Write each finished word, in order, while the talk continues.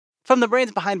From the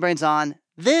brains behind Brains On,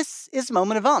 this is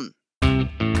Moment of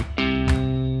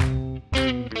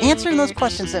Answering those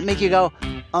questions that make you go,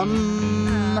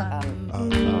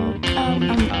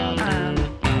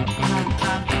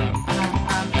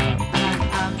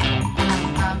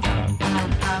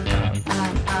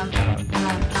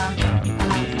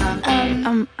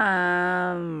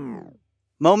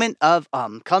 Moment of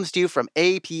comes to you from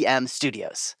APM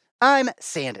Studios. I'm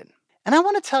Sandon, and I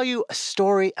want to tell you a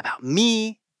story about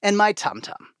me and my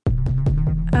tum-tum.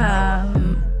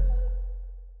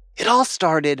 It all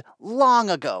started long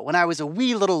ago when I was a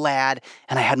wee little lad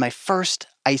and I had my first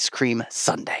ice cream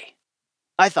sundae.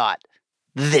 I thought,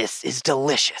 this is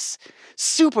delicious,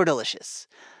 super delicious.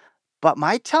 But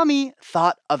my tummy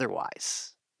thought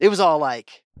otherwise. It was all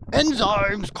like,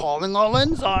 enzymes calling all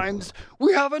enzymes.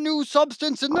 We have a new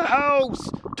substance in the house.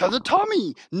 To the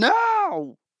tummy,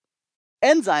 now.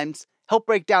 Enzymes help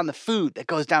break down the food that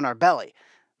goes down our belly.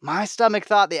 My stomach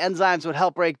thought the enzymes would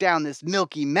help break down this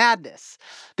milky madness,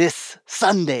 this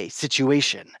sundae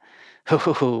situation.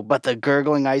 But the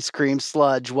gurgling ice cream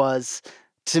sludge was,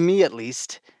 to me at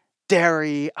least,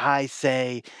 dairy, I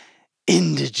say,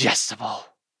 indigestible.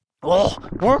 Oh,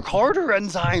 work harder,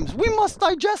 enzymes. We must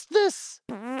digest this.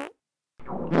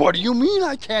 What do you mean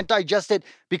I can't digest it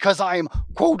because I'm,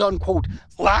 quote-unquote,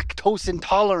 lactose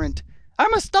intolerant?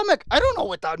 I'm a stomach. I don't know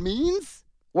what that means.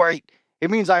 Wait, it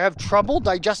means I have trouble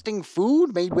digesting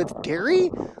food made with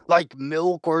dairy? Like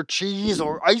milk or cheese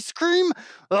or ice cream?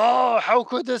 Oh, how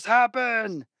could this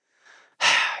happen?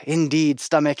 Indeed,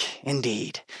 stomach,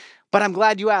 indeed. But I'm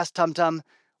glad you asked, Tum Tum.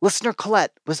 Listener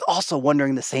Colette was also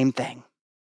wondering the same thing.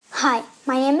 Hi,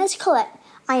 my name is Colette.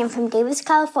 I am from Davis,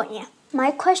 California. My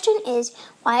question is,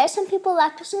 why are some people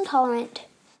lactose intolerant?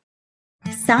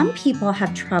 Some people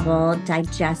have trouble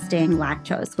digesting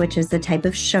lactose, which is the type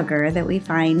of sugar that we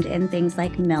find in things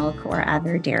like milk or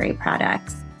other dairy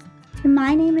products.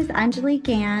 My name is Anjali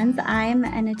Gans. I'm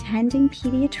an attending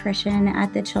pediatrician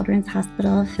at the Children's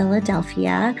Hospital of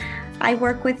Philadelphia. I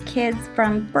work with kids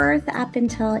from birth up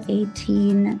until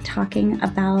 18, talking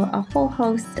about a whole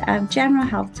host of general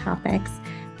health topics.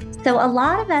 So a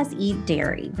lot of us eat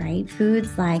dairy, right?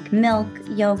 Foods like milk,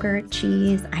 yogurt,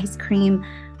 cheese, ice cream.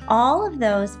 All of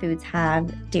those foods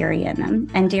have dairy in them,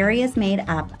 and dairy is made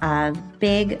up of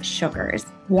big sugars.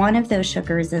 One of those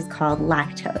sugars is called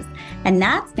lactose, and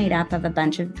that's made up of a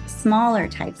bunch of smaller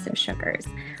types of sugars.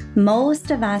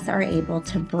 Most of us are able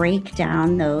to break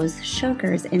down those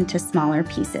sugars into smaller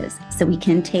pieces. So we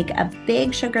can take a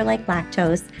big sugar like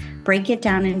lactose, break it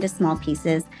down into small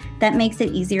pieces. That makes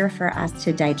it easier for us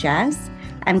to digest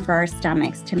and for our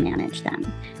stomachs to manage them.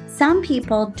 Some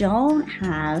people don't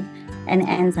have an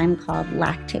enzyme called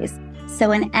lactase.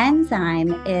 So an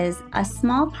enzyme is a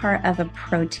small part of a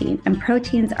protein, and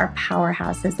proteins are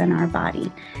powerhouses in our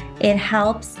body. It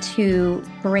helps to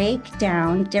break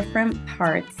down different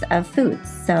parts of foods,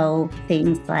 so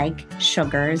things like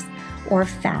sugars or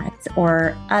fats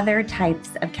or other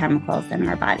types of chemicals in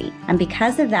our body. And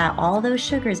because of that, all those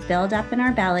sugars build up in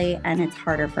our belly and it's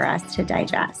harder for us to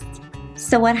digest.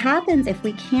 So what happens if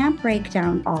we can't break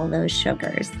down all those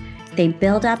sugars? They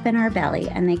build up in our belly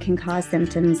and they can cause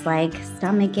symptoms like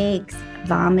stomach aches,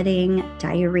 vomiting,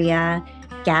 diarrhea,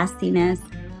 gassiness,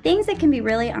 things that can be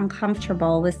really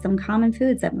uncomfortable with some common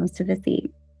foods that most of us eat.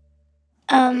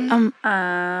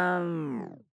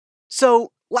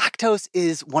 So lactose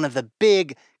is one of the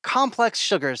big, complex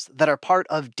sugars that are part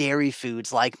of dairy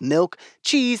foods like milk,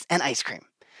 cheese, and ice cream.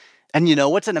 And you know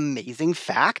what's an amazing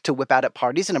fact to whip out at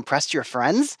parties and impress your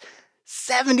friends?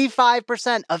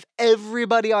 75% of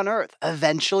everybody on Earth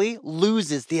eventually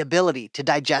loses the ability to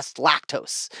digest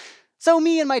lactose. So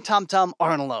me and my tum-tum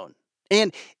aren't alone.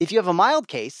 And if you have a mild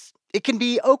case, it can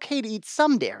be okay to eat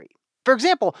some dairy. For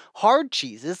example, hard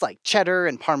cheeses like cheddar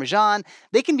and Parmesan,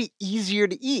 they can be easier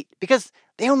to eat because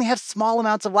they only have small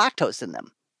amounts of lactose in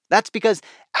them. That's because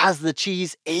as the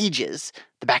cheese ages,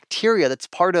 the bacteria that's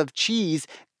part of cheese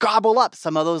gobble up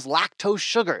some of those lactose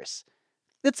sugars.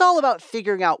 It's all about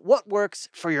figuring out what works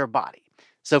for your body.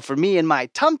 So for me and my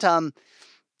tum-tum,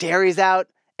 dairy's out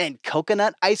and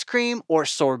coconut ice cream or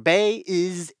sorbet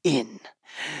is in.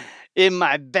 In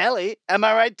my belly, am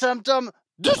I right, tum-tum?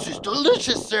 This is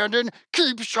delicious, Sandon.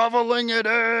 Keep shoveling it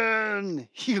in.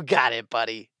 You got it,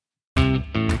 buddy.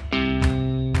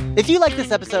 If you like this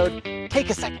episode,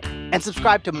 take a second and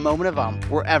subscribe to Moment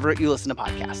of wherever you listen to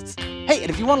podcasts. Hey,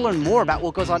 and if you want to learn more about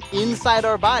what goes on inside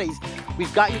our bodies,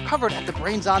 we've got you covered at the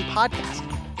Brains On podcast.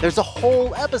 There's a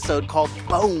whole episode called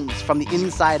Bones from the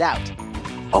Inside Out.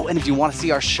 Oh, and if you want to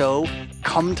see our show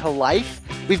come to life,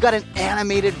 we've got an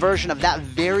animated version of that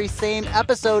very same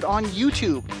episode on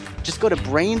YouTube. Just go to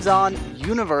Brains On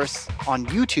Universe on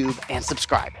YouTube and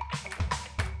subscribe.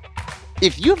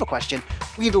 If you have a question,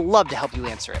 we'd love to help you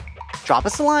answer it. Drop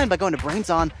us a line by going to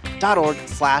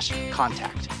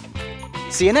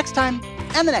brainson.org/contact. See you next time,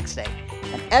 and the next day,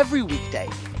 and every weekday.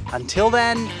 Until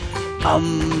then,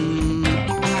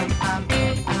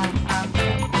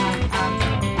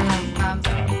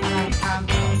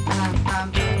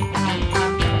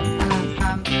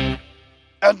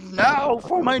 And now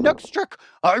for my next trick,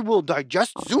 I will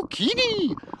digest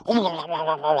zucchini.